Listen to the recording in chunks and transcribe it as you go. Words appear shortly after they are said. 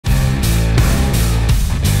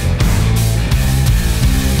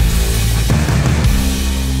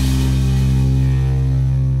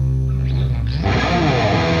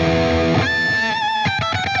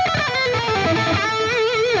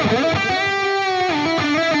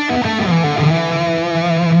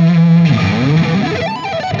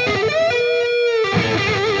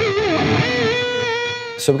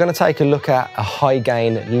So we're going to take a look at a high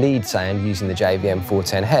gain lead sound using the JVM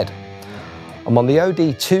 410 head. I'm on the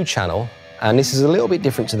OD2 channel, and this is a little bit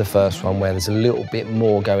different to the first one where there's a little bit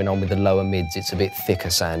more going on with the lower mids. It's a bit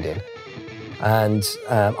thicker sounding. And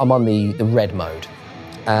I'm on the red mode.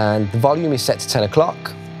 And the volume is set to 10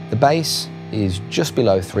 o'clock. The bass is just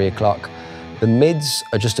below 3 o'clock. The mids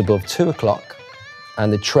are just above 2 o'clock.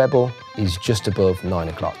 And the treble is just above 9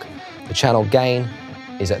 o'clock. The channel gain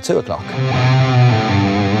is at 2 o'clock.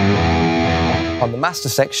 On the master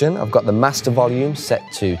section, I've got the master volume set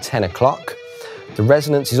to 10 o'clock. The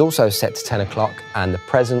resonance is also set to 10 o'clock, and the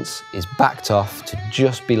presence is backed off to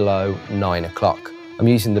just below 9 o'clock. I'm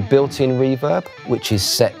using the built-in reverb, which is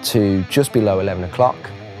set to just below 11 o'clock,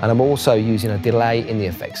 and I'm also using a delay in the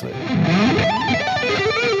effects loop.